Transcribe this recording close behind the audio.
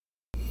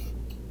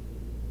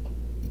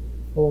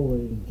Hello,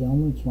 ladies and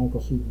gentlemen. It's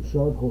Michael C.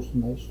 Bouchard, host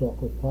of the Night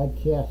Stalker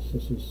podcast.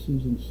 This is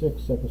season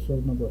 6,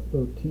 episode number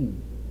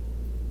 13.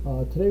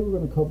 Today we're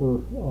going to cover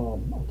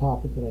a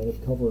topic that I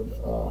had covered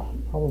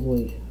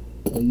probably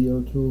a year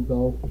or two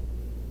ago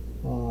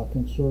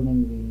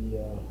concerning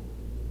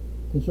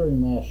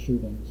mass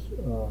shootings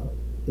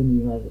in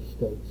the United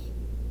States.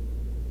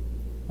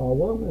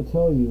 What I'm going to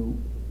tell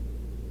you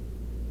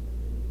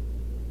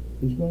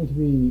is going to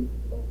be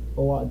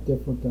a lot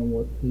different than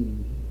what the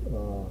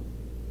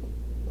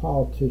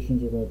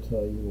politicians are going to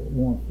tell you, what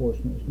law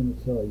enforcement is going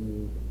to tell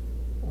you.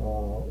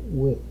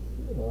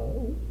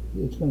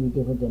 It's going to be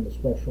different than the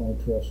special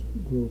interest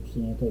groups,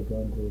 the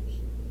anti-gun groups.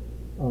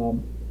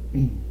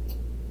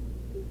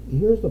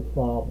 Here's the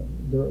problem.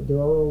 There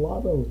are a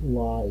lot of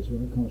lies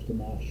when it comes to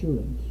mass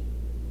shootings.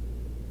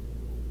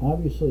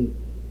 Obviously,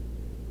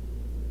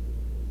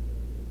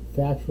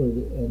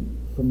 factually and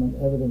from an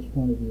evidence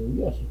point of view,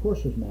 yes, of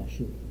course there's mass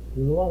shootings.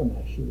 There's a lot of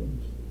mass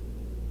shootings.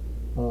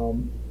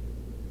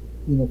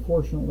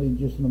 Fortunately,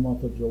 just in the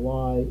month of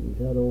July, we've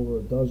had over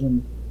a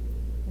dozen.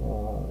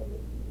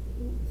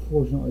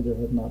 Fortunately, there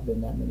have not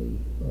been that many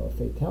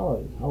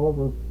fatalities.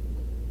 However,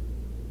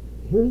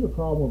 here's the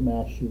problem with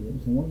mass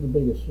shootings, and one of the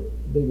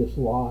biggest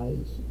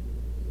lies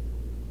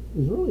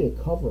is really a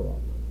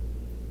cover-up.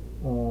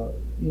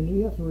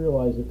 You have to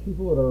realize that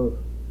people that are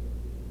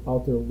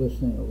out there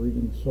listening or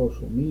reading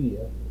social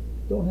media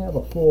don't have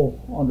a full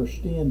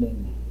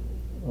understanding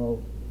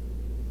of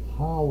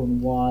how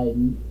and why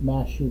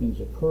mass shootings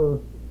occur.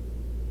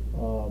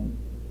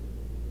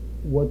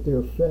 What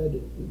they're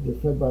fed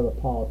by the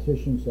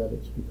politicians that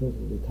it's because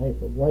of the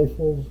type of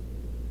rifles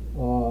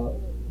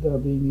that are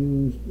being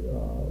used.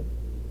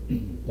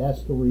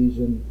 That's the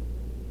reason.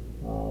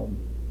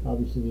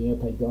 Obviously, the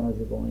anti-gunners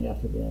are going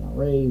after the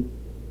NRA,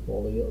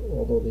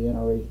 although the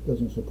NRA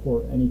doesn't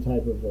support any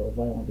type of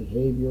violent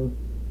behavior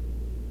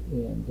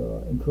and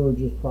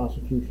encourages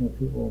prosecution of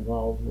people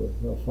involved with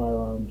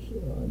firearms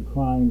and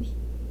crimes.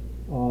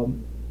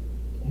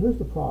 Here's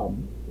the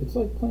problem. It's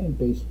like playing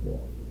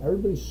baseball.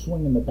 Everybody's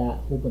swinging the bat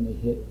hoping they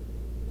hit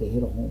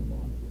a home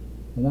run.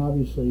 And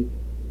obviously,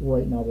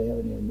 right now they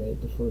haven't even made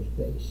it to first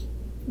base.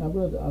 And I'm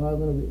going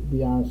to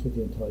be honest with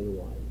you and tell you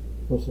why.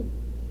 Listen,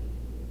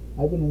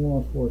 I've been in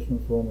law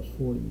enforcement for almost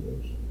 40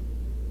 years.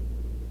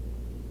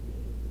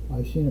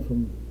 I've seen it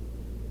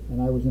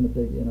and I was in a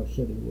big inner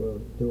city where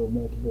there were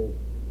multiple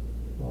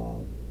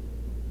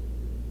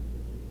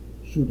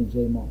shootings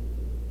a month.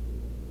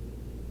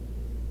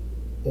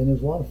 And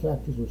there's a lot of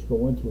factors which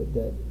go into it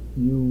that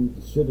you,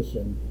 the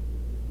citizen,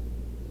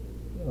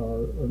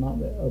 are not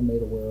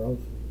made aware of.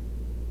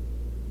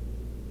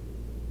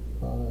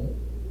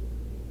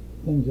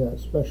 Things that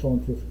special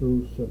interest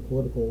groups and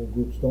political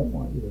groups don't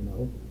want you to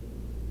know.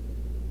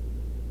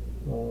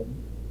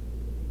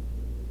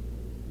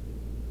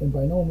 And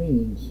by no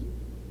means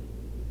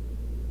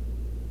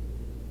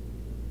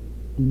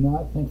do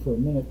not think for a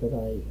minute that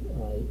I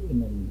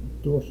am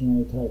endorsing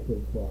any type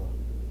of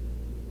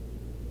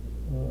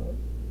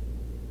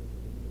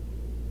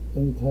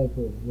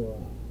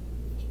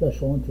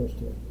special interest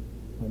here.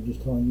 I'm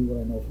just telling you what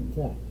I know from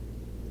fact.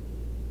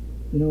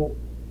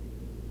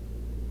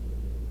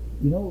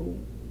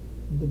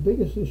 The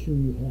biggest issue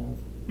you have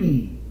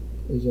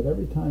is that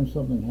every time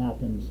something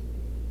happens,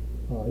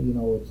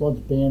 it's let's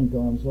ban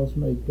guns, let's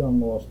make gun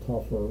laws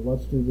tougher,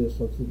 let's do this,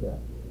 let's do that.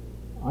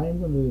 I am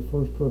going to be the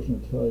first person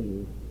to tell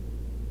you,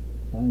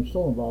 and I'm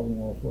still involved in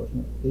law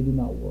enforcement, they do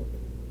not work,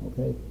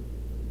 okay?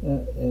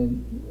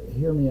 And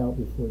hear me out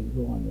before you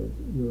go on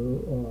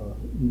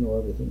your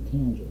everything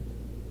tangent.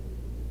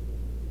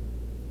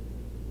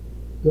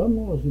 Gun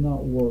laws do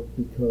not work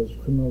because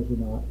criminals do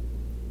not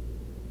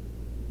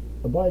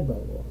abide by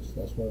laws.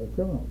 That's why they're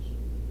criminals.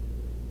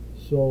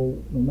 So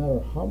no matter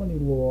how many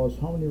laws,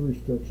 how many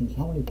restrictions,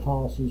 how many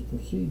policies,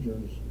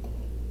 procedures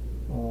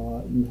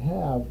you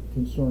have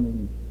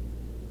concerning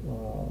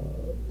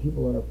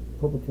people that are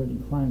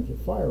perpetrating crimes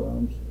with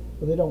firearms,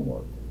 but they don't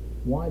work.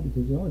 Why?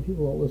 Because the only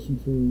people that listen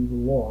to the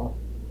law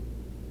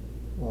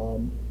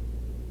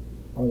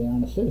are the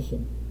honest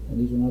citizen, and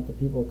these are not the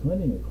people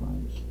committing the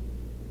crimes.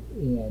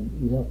 And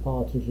you have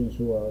politicians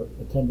who are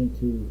attempting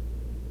to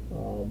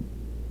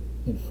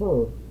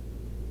infer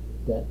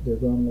that their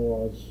gun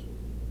laws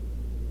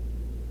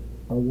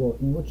are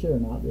working, which they're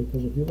not,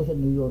 because if you look at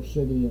New York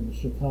City and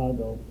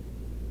Chicago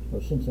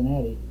or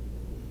Cincinnati,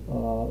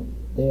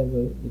 they have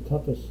the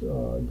toughest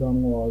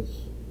gun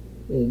laws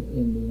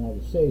in the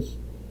United States,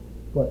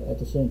 but at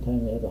the same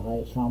time they have the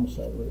highest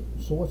homicide rate.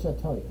 So what's that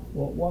tell you?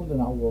 Well, one, they're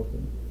not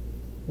working,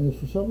 and there's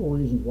for several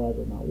reasons why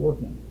they're not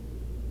working.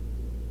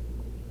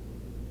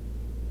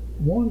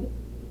 One,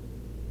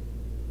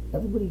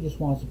 everybody just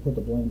wants to put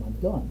the blame on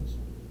guns.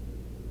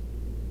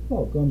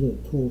 Well, guns are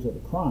the tools of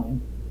the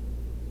crime,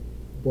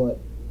 but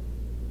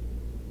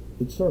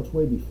it starts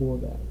way before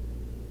that.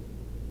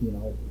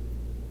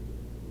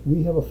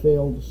 We have a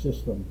failed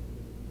system,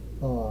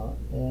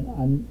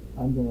 and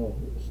I'm going to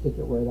stick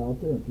it right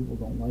out there, and people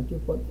don't like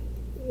it, but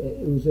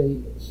it was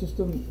a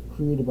system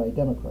created by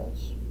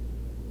Democrats.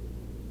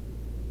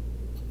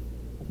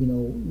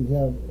 You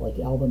have like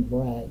Alvin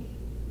Bragg.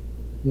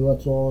 He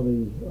lets all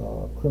the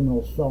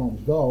criminals,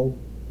 felons go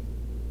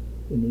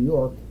in New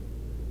York,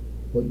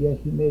 but yet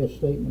he made a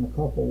statement a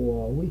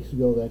couple weeks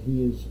ago that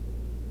he is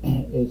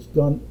it's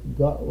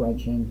gut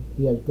wrenching.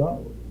 He has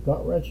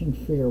gut wrenching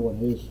fear when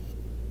his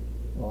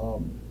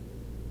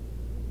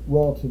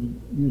relatives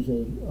use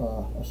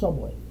a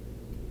subway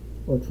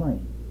or a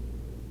train.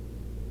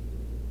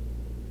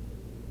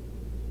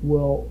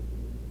 Well,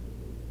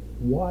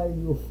 why are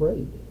you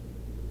afraid?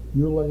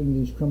 You're letting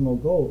these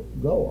criminals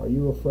go. Are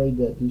you afraid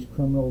that these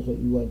criminals that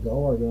you let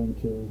go are going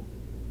to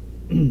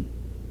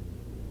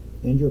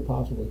injure,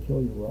 possibly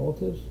kill your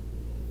relatives?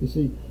 You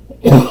see,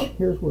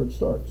 here's where it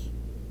starts.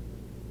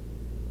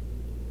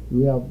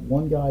 You have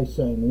one guy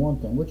saying one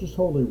thing, which is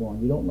totally wrong.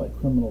 You don't let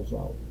criminals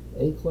out.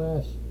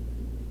 A-class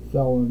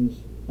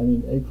felons,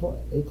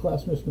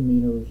 A-class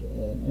misdemeanors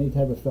and any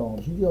type of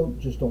felons, you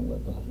just don't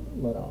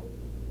let out.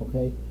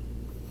 Okay?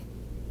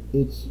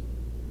 It's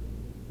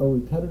a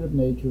repetitive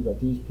nature that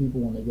these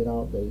people, when they get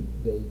out, they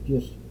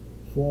just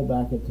fall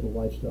back into the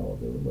lifestyle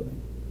that they were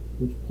living,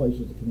 which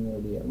places the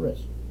community at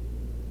risk.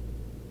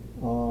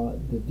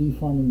 The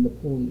defunding the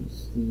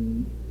police,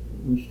 the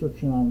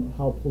restriction on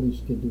how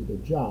police can do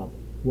their job,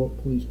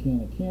 what police can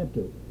and can't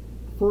do,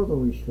 further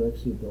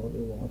restricts the ability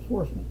of law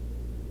enforcement.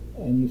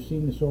 And you've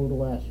seen this over the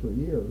last 3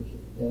 years.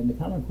 And the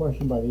common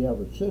question by the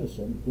average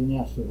citizen being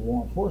asked to the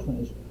law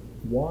enforcement is,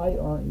 why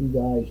aren't you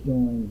guys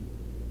doing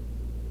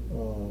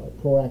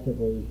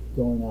proactively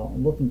going out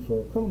and looking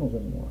for criminals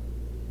anymore?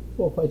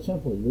 Well, quite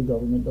simply, your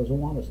government doesn't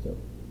want us to.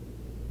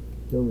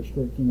 They're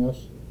restricting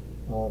us,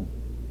 and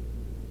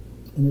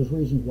there's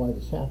reasons why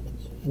this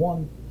happens.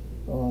 One,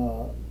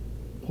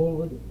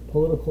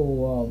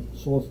 political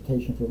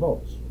solicitation for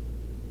votes.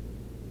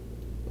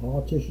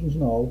 Politicians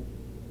know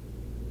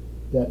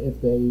that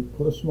if they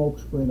put a smoke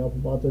screen up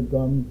about their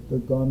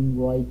gun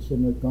rights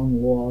and their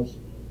gun laws,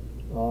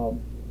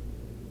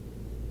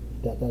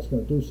 that's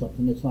going to do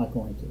something. It's not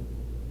going to.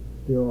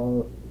 There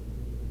are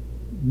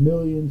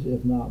millions,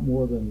 if not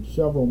more than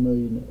several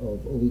million,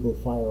 of illegal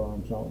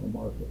firearms out in the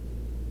market.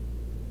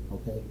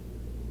 Okay?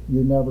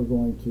 You're never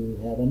going to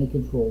have any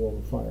control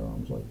over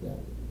firearms like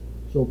that.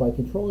 So by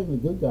controlling the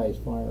good guys'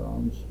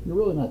 firearms, you're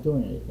really not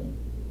doing anything.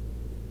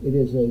 It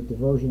is a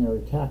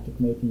diversionary tactic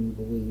making you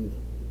believe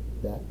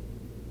that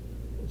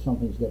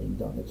something's getting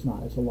done. It's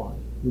not. It's a lie.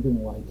 You're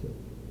being lied to.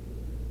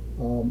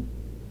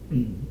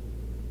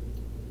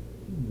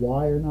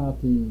 Why are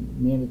not the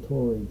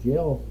mandatory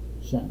jail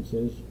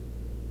sentences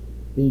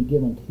being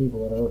given to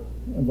people that are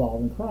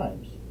involved in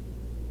crimes,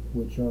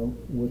 which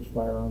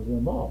firearms are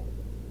involved?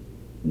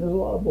 And there's a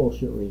lot of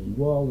bullshit reasons.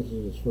 Well, this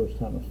is his first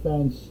time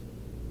offense.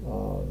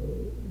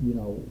 We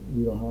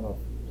don't have enough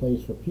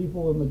place for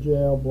people in the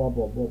jail. Blah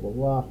blah blah blah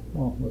blah.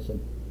 Well,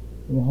 listen,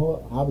 the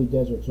Hobby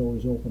Desert's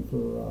always open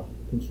for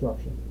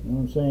construction. You know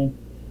what I'm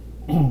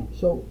saying?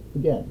 So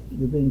again,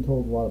 you're being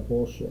told a lot of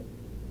bullshit.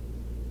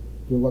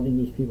 They're letting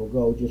these people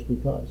go just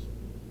because.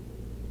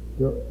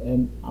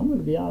 And I'm going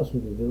to be honest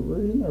with you, the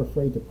reason they're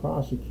afraid to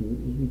prosecute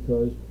is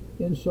because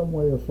in some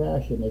way or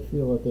fashion they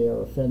feel that they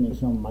are offending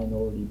some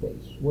minority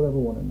base, whatever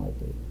one it might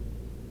be.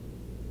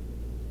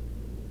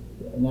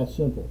 And that's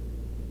simple.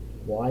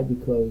 Why?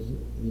 Because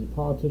the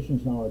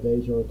politicians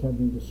nowadays are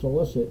attempting to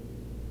solicit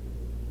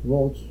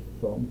votes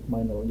from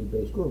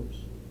minority-based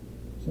groups.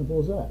 Simple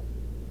as that.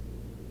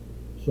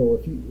 So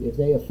if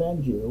they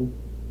offend you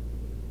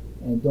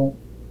and don't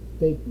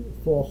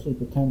falsely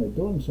pretend they're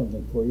doing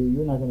something for you,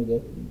 they're not going to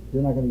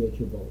get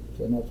your votes,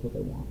 and that's what they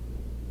want.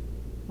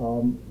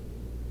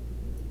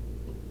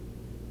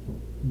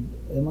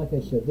 And like I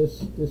said,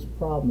 this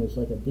problem is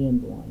like a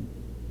dandelion.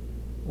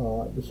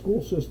 The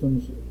school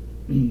systems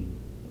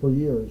for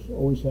years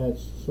always had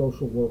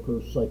social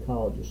workers,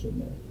 psychologists in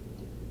there.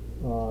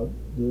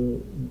 The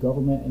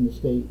government and the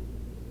state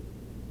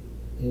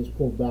has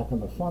pulled back on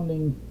the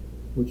funding,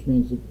 which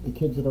means the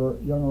kids that are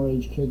younger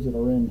age kids that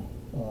are in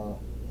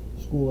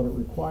school that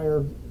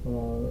require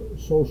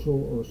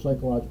social or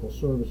psychological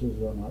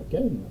services are not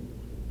getting them.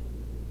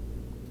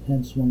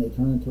 Hence, when they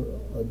turn into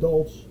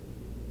adults,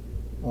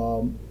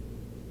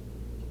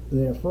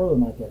 they are further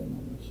not getting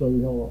them. So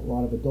you have a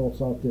lot of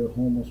adults out there,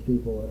 homeless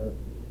people that are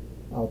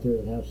out there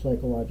that have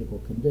psychological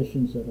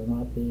conditions that are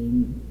not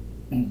being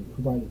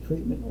provided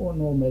treatment or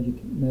no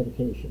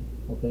medication.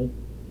 Okay,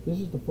 this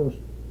is the first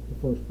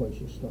place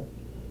you start.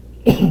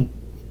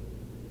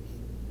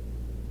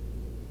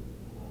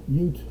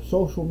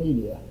 Social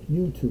media,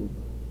 YouTube,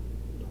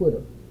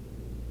 Twitter,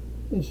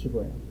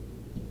 Instagram,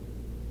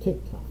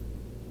 TikTok.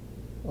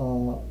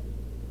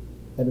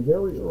 At a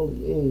very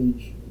early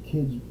age,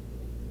 kids,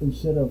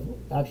 instead of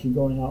actually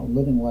going out and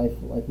living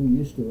life like we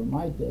used to in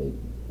my day,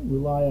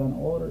 rely on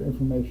all their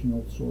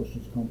informational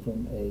sources come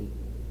from a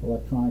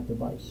electronic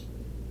device.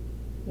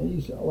 And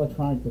these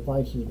electronic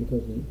devices,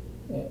 because the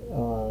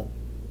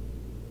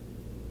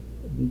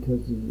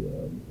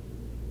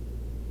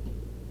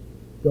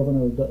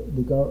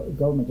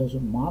government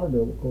doesn't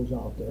monitor what goes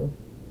out there,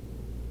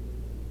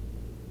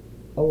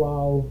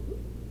 allow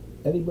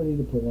anybody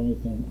to put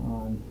anything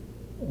on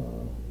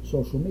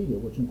social media,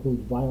 which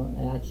includes violent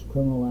acts,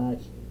 criminal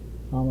acts,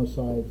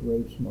 homicides,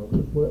 rapes,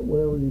 murders,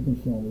 whatever you can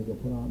film, you can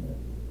put on there.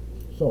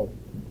 So,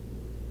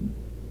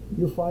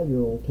 your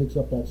 5-year-old picks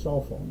up that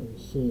cell phone and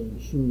is seeing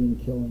shooting,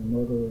 killing,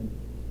 murder, and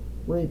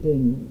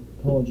raping,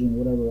 pillaging,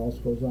 whatever else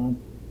goes on.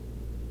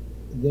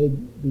 They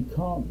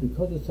become,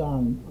 because it's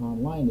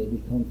online, they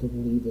become to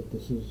believe that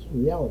this is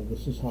reality.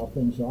 This is how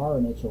things are,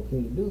 and it's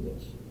okay to do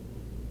this.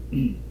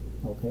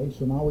 Okay,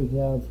 so now we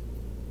have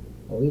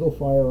illegal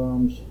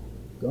firearms,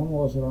 gun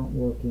laws that aren't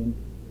working,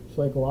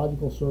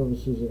 psychological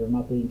services that are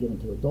not being given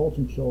to adults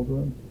and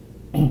children.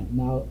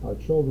 Now our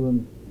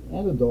children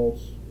and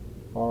adults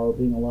are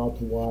being allowed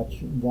to watch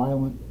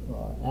violent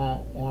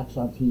acts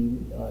on TV,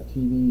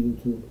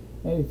 YouTube,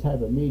 any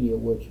type of media,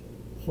 which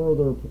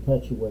further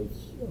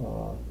perpetuates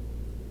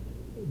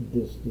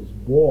this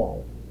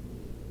ball.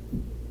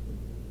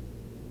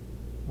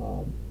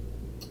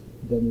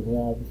 Then you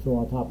have, so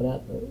on top of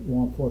that,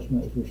 law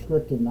enforcement is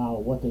restricted now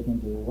what they can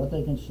do, what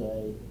they can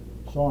say,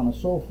 so on and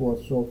so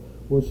forth. So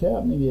what's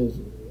happening is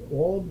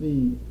all of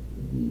the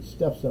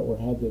steps that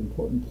had been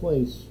put in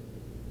place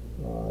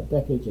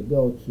decades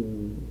ago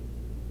to,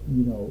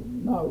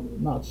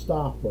 not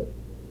stop, but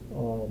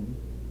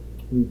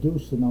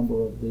reduce the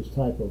number of these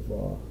type of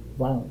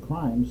violent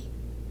crimes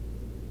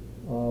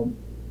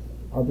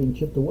are being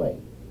chipped away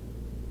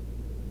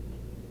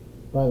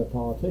by the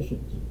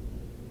politicians,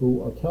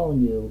 who are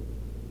telling you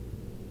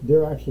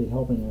they're actually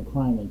helping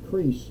crime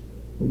increase,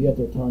 but yet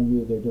they're telling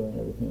you they're doing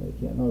everything they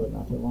can. No, they're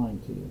not. They're lying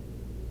to you.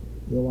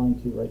 They're lying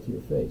to you right to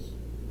your face.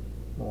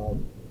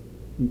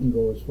 You can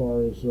go as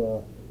far as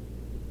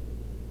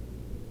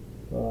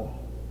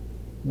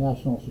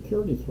national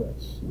security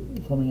threats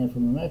coming in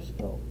from New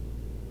Mexico.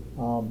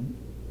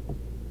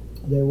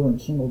 They were in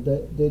single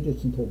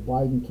digits until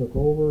Biden took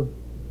over.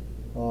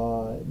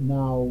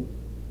 Now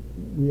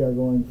we are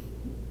going to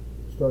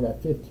start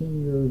at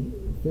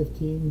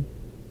 15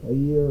 a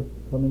year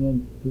coming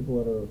in, people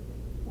that are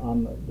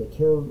on the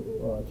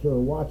terror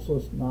watch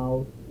list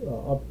now.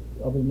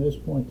 Up in this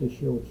point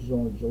this year, which is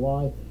only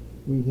July,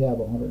 we have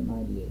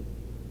 198.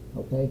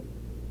 Okay,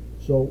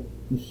 so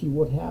you see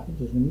what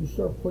happens is when you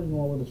start putting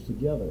all of this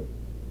together,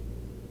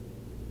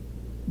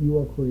 you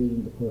are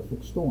creating the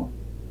perfect storm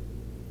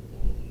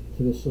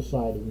to this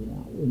society we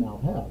now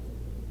have.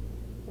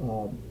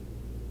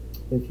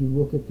 If you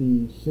look at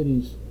the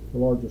cities, the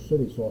larger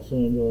cities, Los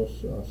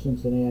Angeles,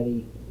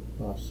 Cincinnati,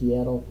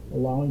 Seattle,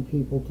 allowing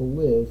people to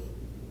live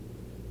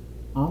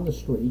on the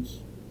streets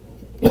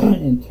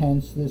in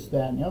tents, this,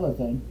 that, and the other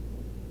thing.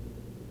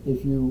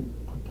 If you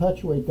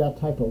perpetuate that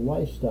type of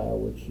lifestyle,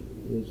 which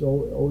is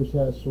always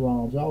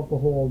surrounds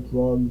alcohol,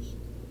 drugs,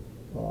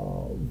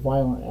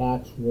 violent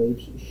acts,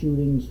 rapes,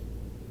 shootings,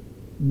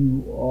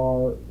 you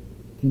are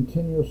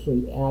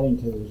continuously adding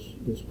to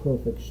this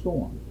perfect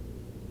storm.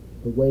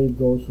 The wave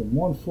goes from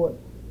 1 foot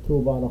to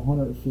about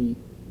 100 feet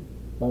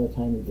by the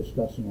time you're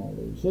discussing all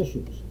these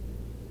issues.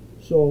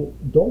 So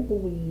don't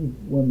believe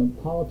when the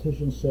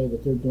politicians say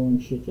that they're doing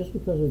shit just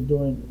because they're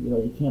doing,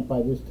 you can't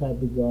buy this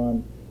type of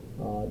gun,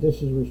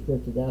 this is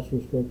restricted, that's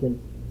restricted.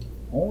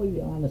 Only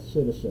the honest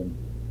citizen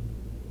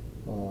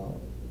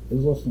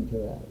is listening to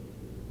that.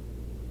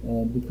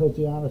 And because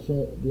the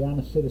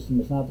honest citizen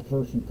is not the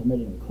person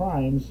committing the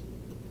crimes,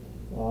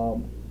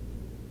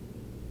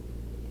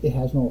 it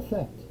has no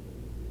effect.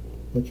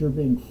 But you're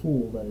being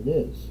fooled that it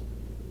is.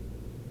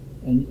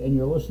 And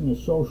you're listening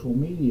to social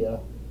media,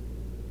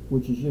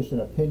 which is just an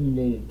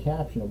opinionated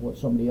caption of what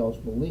somebody else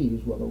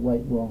believes, whether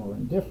right, wrong, or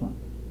indifferent.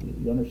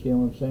 You understand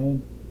what I'm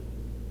saying?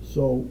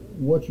 So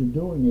what you're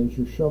doing is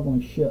you're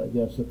shoveling shit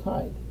against the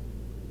tide.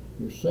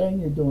 You're saying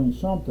you're doing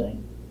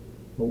something,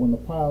 but when the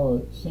pile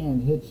of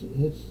sand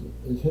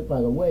is hit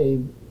by the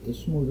wave, it's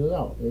smoothed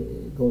out.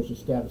 It goes to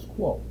status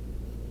quo.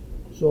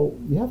 So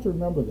you have to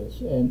remember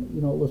this. And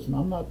listen,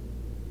 I'm not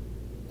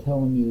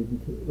telling you.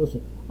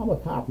 Listen, I'm a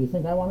cop. You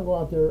think I want to go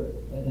out there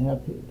and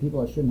have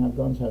people that shouldn't have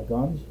guns?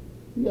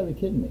 You gotta be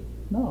kidding me.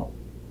 No.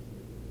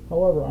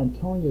 However, I'm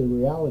telling you the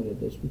reality of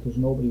this because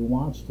nobody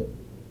wants to.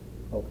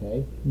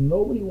 Okay?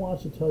 Nobody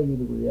wants to tell you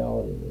the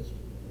reality of this.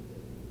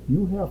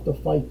 You have to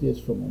fight this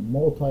from a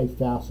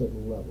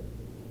multifaceted level.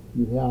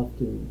 You have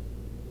to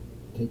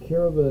take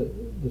care of the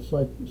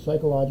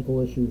psychological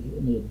issues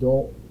in the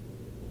adult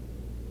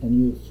and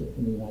youth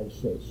in the United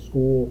States.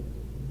 School,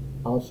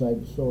 outside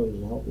facilities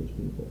to help these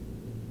people.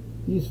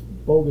 These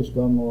bogus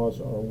gun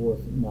laws are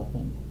worth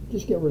nothing.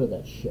 Just get rid of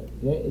that shit.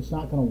 It's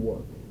not going to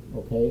work.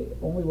 Okay?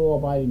 Only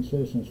law-abiding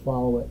citizens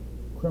follow it.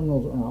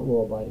 Criminals are not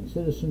law-abiding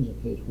citizens,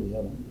 in case we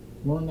haven't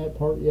learned that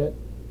part yet.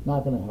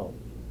 Not going to help.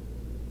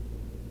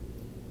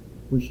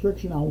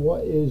 Restriction on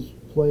what is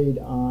played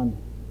on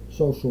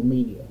social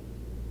media.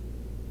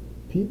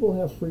 People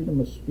have freedom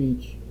of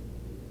speech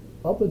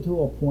up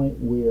until a point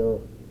where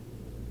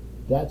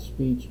that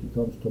speech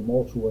becomes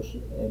tumultuous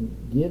and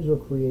gives or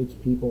creates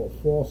people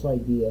a false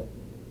idea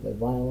that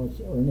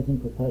violence or anything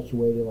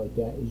perpetuated like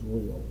that is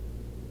real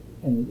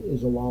and it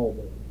is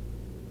allowable.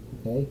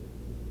 Okay?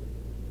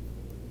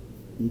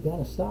 You got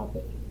to stop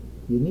it.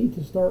 You need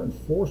to start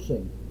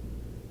enforcing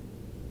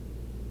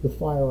the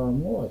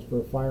firearm laws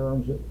for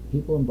firearms that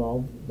people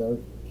involved that are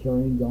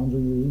carrying guns or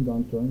using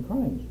guns during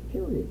crimes.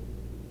 Period.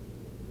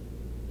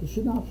 There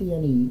should not be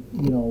any,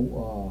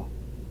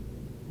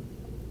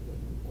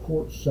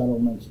 court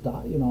settlements,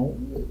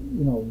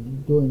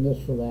 doing this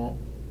for that.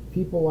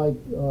 People like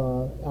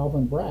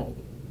Alvin Bragg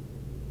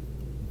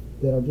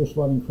that are just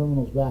letting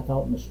criminals back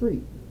out in the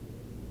street,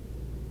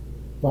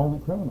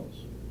 violent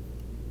criminals.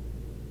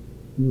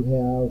 You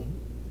have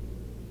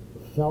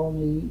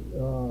felony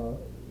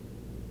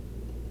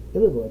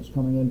immigrants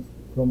coming in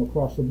from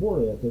across the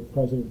border that the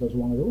president doesn't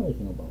want to do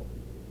anything about.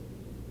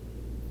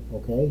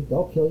 Okay,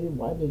 they'll kill you.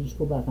 Why don't they just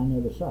go back on the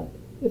other side?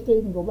 If they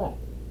even go back.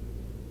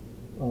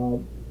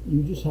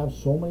 You just have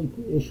so many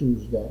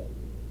issues that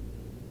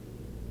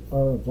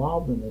are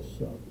involved in this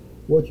stuff.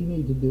 What you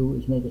need to do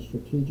is make a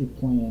strategic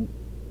plan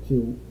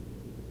to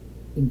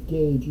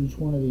engage each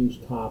one of these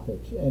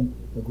topics and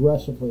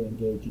aggressively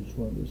engage each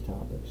one of these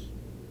topics.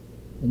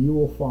 And you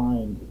will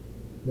find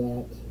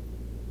that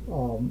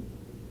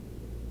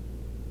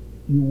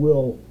it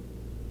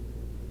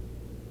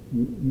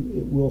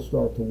will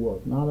start to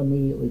work. Not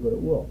immediately, but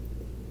it will.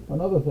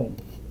 Another thing,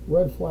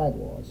 red flag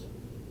laws.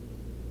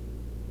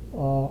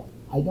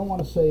 I don't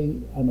want to say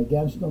I'm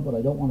against them, but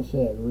I don't want to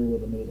say I agree with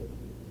them either.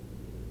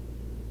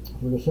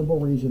 For the simple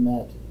reason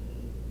that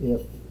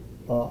if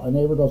a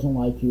neighbor doesn't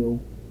like you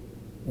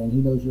and he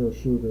knows you're a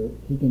shooter,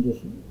 he can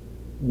just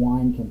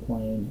whine,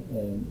 complain,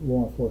 and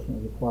law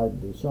enforcement is required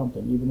to do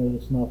something. Even if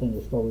it's nothing,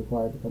 they're still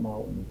required to come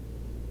out and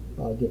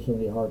give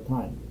somebody a hard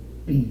time.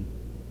 A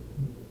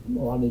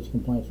lot of these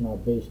complaints are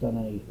not based on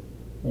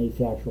any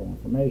factual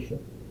information.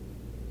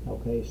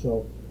 Okay,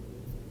 so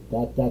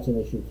that's an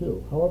issue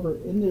too. However,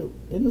 in the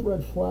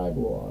red flag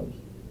laws,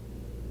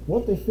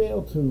 what they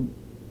fail to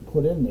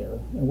put in there,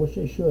 and which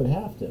they should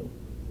have to,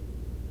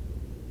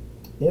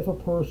 if a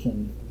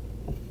person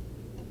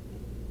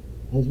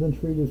has been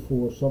treated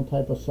for some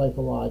type of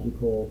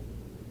psychological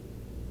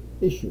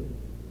issue,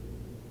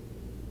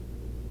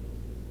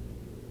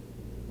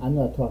 I'm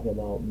not talking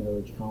about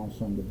marriage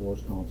counseling,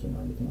 divorce counseling,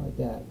 or anything like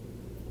that,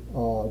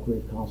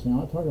 grief counseling, I'm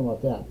not talking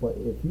about that, but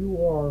if you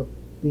are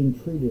being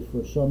treated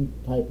for some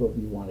type of,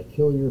 you want to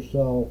kill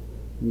yourself,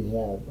 you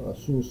have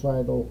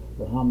suicidal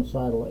or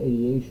homicidal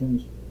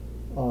ideations,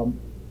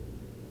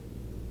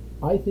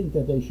 I think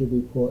that they should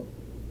be put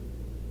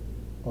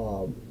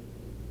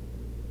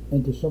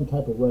into some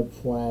type of red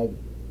flag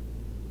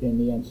in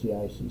the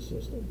NCIC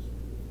systems,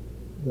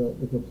 the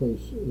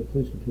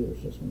police computer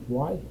systems.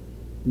 Why?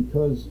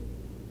 Because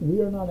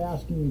we are not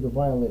asking you to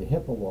violate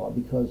HIPAA law,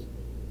 because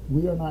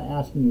we are not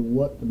asking you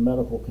what the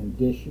medical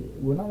condition,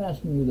 we're not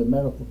asking you the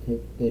medical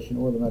condition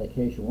or the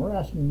medication. We're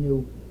asking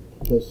you,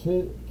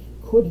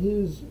 could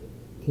his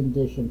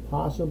condition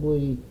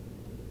possibly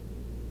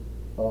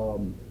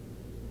cause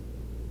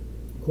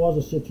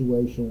a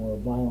situation where a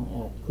violent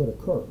act could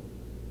occur?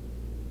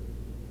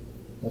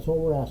 That's all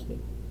we're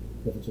asking.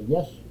 If it's a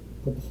yes,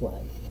 put the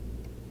flag.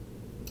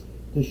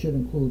 This should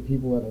include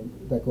people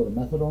that go to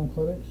methadone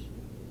clinics,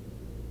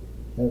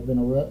 that have been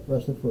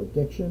arrested for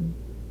addiction,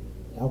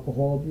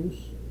 alcohol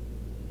abuse,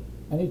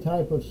 any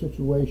type of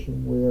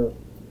situation where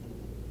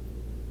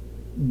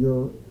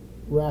your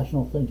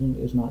rational thinking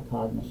is not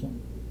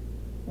cognizant.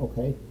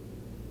 Okay?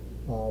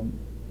 You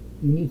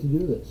need to do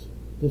this.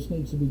 This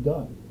needs to be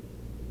done.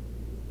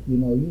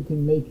 You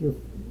can make your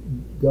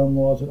gun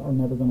laws that are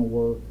never going to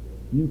work.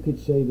 You could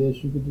say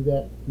this, you could do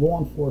that. Law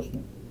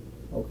enforcement.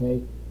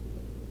 Okay?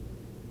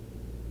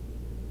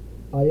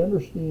 I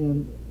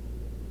understand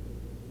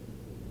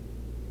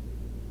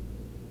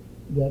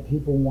that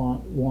people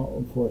want law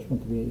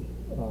enforcement to be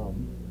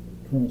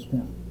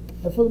transparent.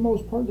 And for the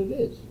most part it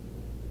is.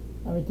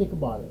 I mean, think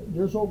about it.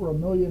 There's over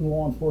 1 million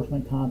law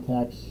enforcement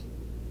contacts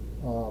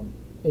a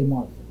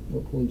month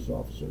with police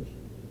officers.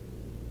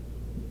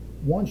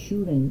 One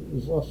shooting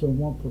is less than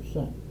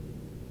 1%.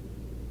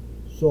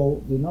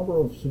 So the number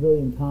of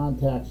civilian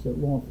contacts that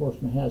law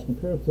enforcement has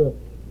compared to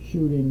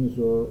shootings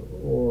or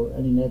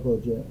any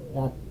negligent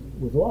act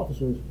with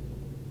officers,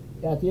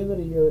 at the end of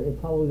the year, it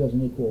probably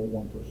doesn't equal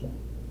 1%.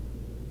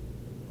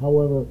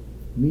 However,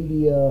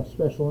 media,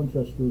 special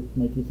interest groups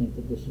make you think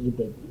that this is a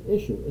big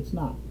issue. It's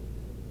not.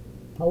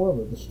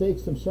 However, the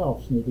states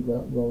themselves need to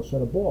grow a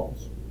set of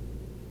balls.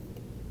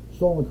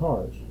 Stolen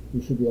cars,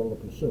 you should be able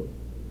to pursue.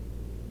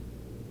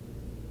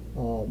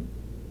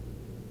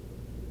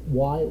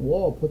 Why?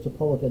 Well, it puts the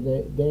public in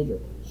danger.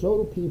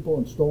 So do people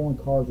in stolen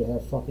cars that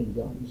have fucking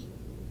guns.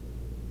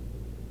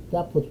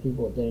 That puts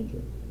people in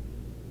danger.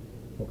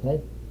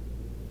 Okay?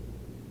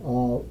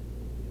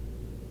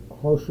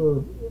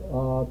 Harsher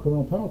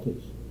criminal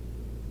penalties.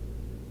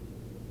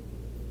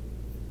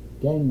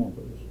 Gang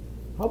members.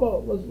 How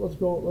about let's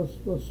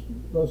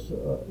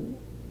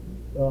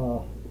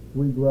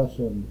regress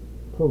and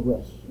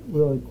progress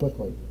really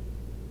quickly.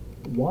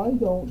 Why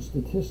don't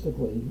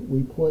statistically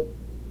we put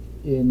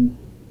in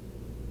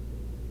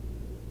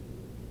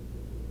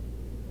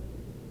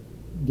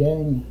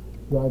gang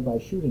drive-by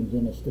shootings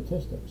in the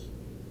statistics?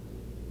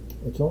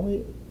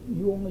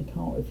 You only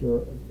count if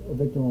you're a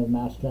victim of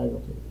mass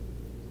casualty.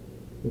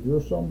 If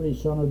you're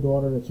somebody's son or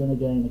daughter that's in a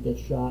gang that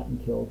gets shot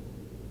and killed,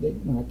 they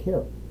do not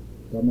care.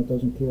 Government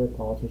doesn't care.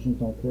 Politicians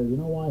don't care. You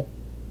know why?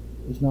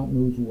 It's not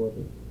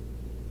newsworthy.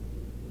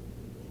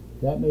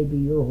 That may be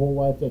your whole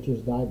life that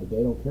just died, but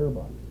they don't care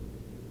about it.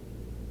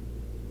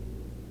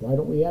 Why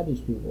don't we add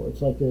these people?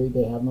 It's like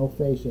they have no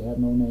face, they have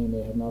no name,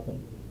 they have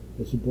nothing.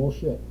 It's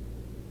bullshit.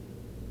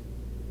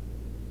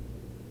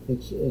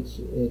 It's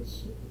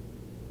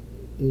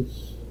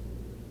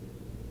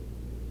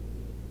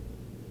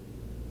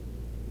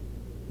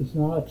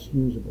not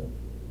excusable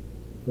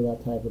for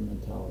that type of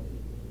mentality,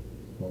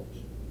 folks.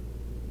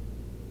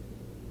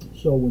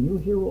 So when you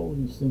hear all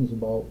these things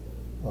about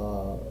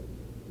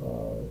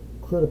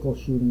critical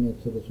shooting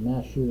incidents,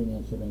 mass shooting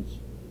incidents,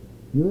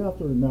 you have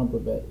to remember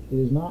that it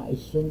is not a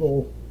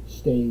single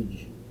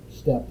stage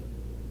step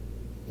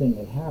thing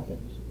that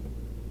happens.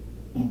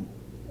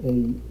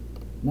 A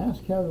mass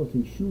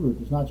casualty shooter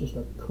does not just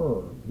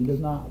occur. He does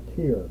not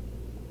appear.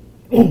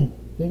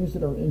 Things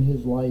that are in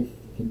his life,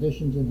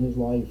 conditions in his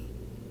life,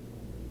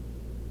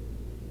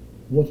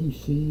 what he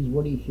sees,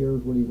 what he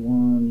hears, what he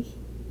learns,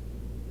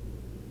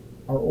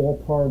 are all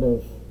part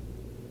of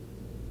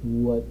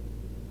what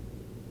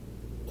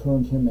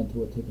turns him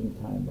into a ticking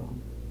time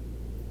bomb.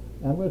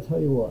 And I'm going to tell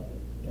you what,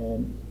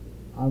 and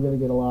I'm going to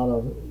get a lot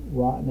of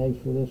rotten eggs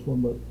for this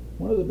one, but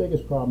one of the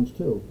biggest problems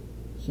too,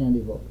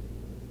 Sandy Hook.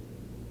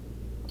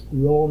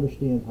 We all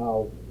understand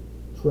how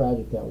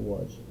tragic that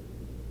was,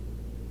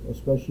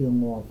 especially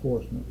in law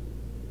enforcement.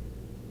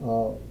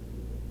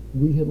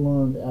 We had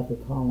learned after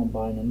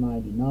Columbine in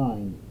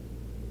 '99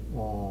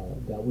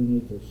 that we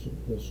need to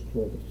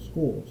destroy the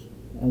schools,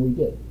 and we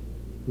did.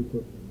 We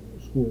put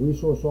school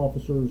resource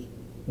officers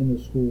in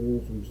the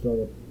schools. We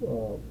started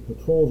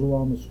patrols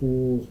around the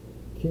schools,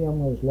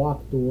 cameras,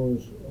 locked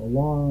doors,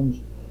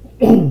 alarms,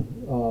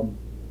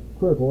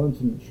 critical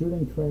incident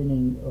shooting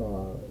training,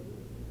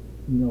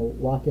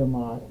 lock-in,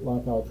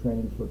 lockout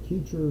training for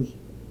teachers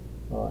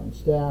and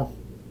staff.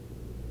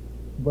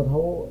 But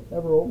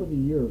however, over the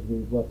years,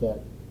 we've let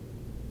that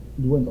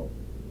dwindle.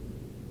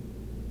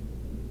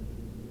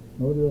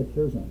 Nobody really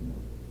cares anymore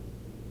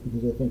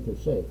because they think they're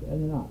safe,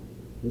 and they're not.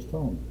 Just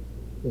tell them.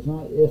 It's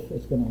not if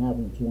it's going to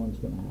happen, it's when it's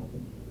going to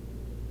happen.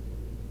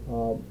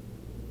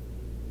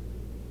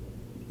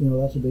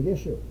 That's a big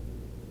issue.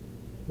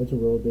 That's a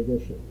really big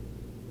issue.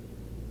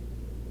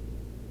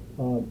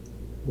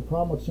 The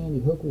problem with Sandy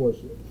Hook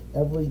was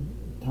every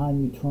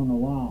time you turn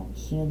around,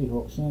 Sandy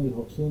Hook, Sandy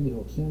Hook, Sandy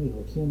Hook, Sandy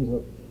Hook, Sandy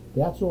Hook.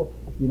 That's all.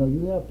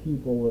 You have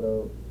people that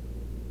are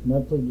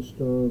mentally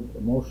disturbed,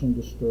 emotionally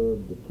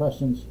disturbed,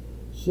 depressants,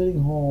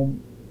 sitting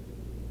home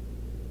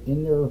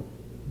in their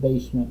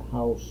basement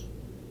house,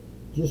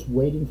 just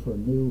waiting for a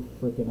new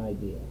freaking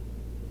idea.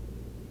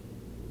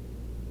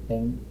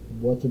 And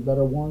what's a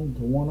better one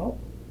to one up?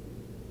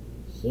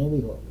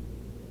 Sandy Hook.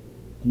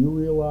 Do you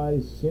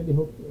realize Sandy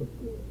Hook,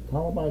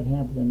 Columbine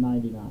happened in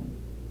 '99.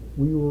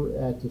 We were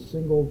at the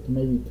single to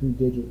maybe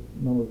two-digit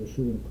numbers of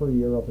shooting per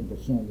year up until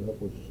Sandy Hook,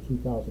 which is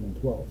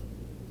 2012.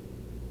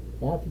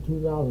 After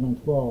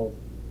 2012,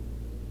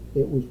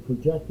 it was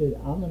projected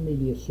on the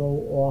media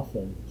so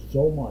often,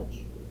 so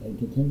much, and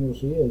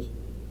continuously is,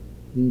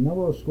 the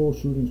number of school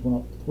shootings went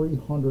up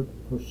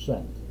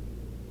 300%.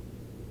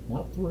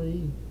 Not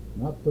 3,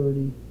 not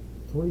 30,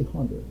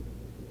 300.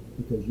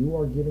 Because you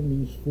are giving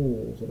these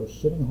fools that are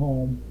sitting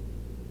home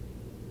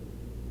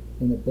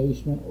in a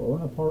basement or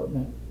an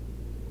apartment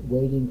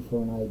waiting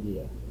for an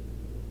idea.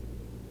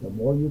 The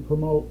more you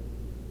promote,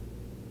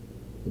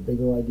 the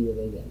bigger idea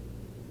they get.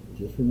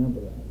 Just remember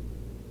that.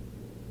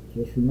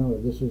 Just remember,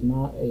 this is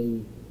not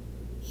a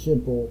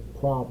simple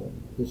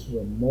problem. This is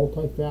a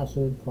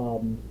multifaceted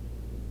problem.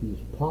 These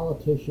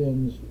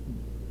politicians,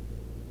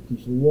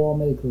 these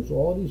lawmakers,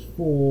 all these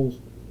fools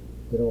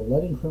that are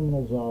letting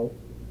criminals out,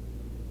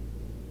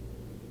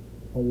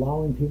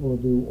 allowing people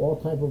to do all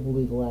type of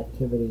illegal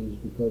activities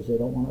because they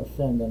don't want to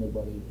offend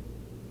anybody.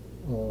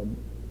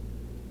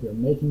 They're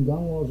making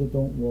gun laws that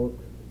don't work.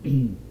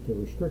 They're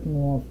restricting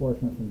law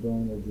enforcement from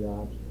doing their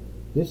jobs.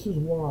 This is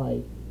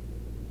why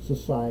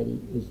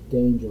society is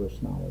dangerous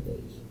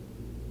nowadays.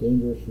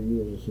 Dangerous for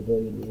you as a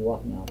civilian who's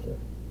walking out there.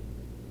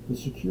 The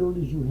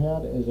securities you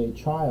had as a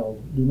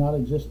child do not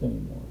exist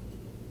anymore.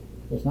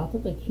 It's not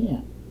that they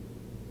can't.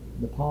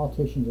 The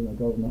politicians and the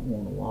government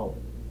won't allow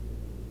it.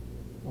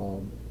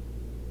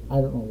 I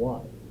don't know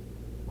why.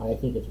 I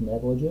think it's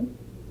negligent.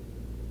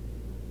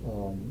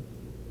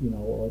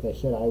 Like I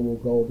said, I will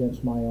go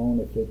against my own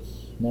if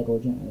it's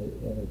negligent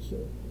and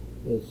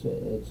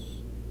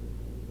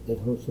it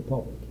hurts the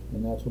public,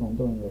 and that's what I'm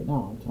doing right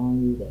now. I'm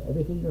telling you that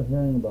everything you're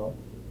hearing about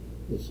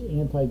this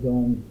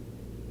anti-gun,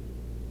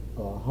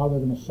 how they're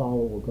going to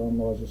solve it with gun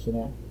laws, this and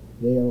that,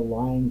 they are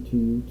lying to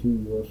you to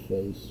your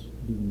face.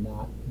 Do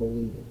not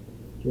believe it.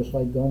 Just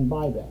like gun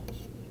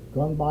buybacks.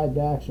 Gun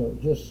buybacks are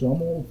just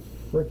some old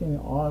freaking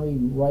army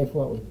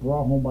rifle that was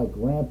brought home by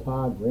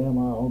grandpa,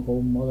 grandma,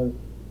 uncle, mother,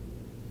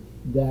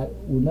 that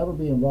will never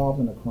be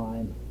involved in a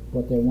crime,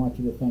 but they want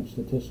you to think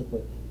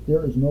statistically.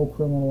 There is no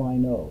criminal I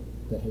know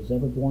that has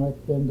ever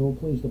been to a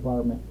police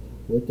department,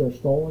 with their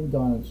stolen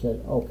gun and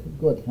said, "Oh,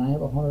 good, can I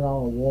have a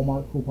 $100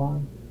 Walmart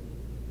coupon?"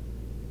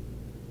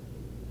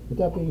 With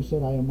that being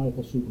said, I am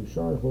Michael C.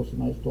 Bouchard, host of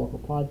my Stalker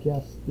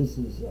podcast. This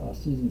is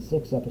season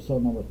 6,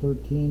 episode number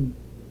 13.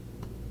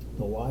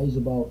 The lies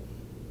about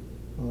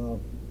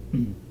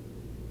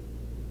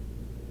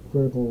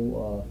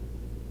critical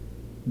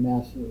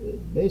mass.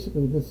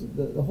 Basically,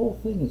 the whole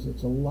thing is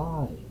it's a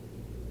lie.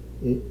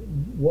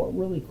 What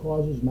really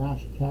causes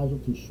mass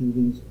casualty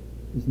shootings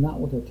is not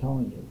what they're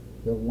telling you.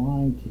 They're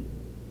lying to you.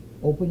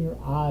 Open your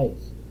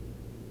eyes.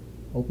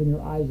 Open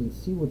your eyes and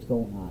see what's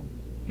going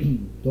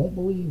on. Don't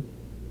believe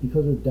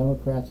because they're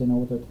Democrats they know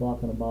what they're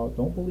talking about.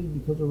 Don't believe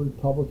because they're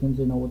Republicans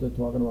they know what they're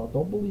talking about.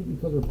 Don't believe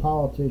because they're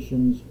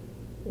politicians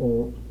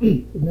or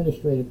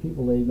administrative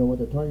people they know what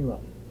they're talking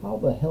about. How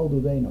the hell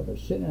do they know? They're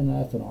sitting in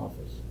an effing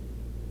office.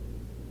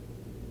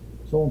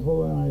 So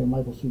until then, I am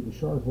Michael C.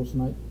 Bouchard, host of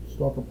the Night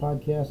Stalker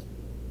podcast.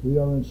 We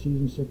are in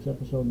season 6,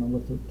 episode number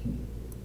 13.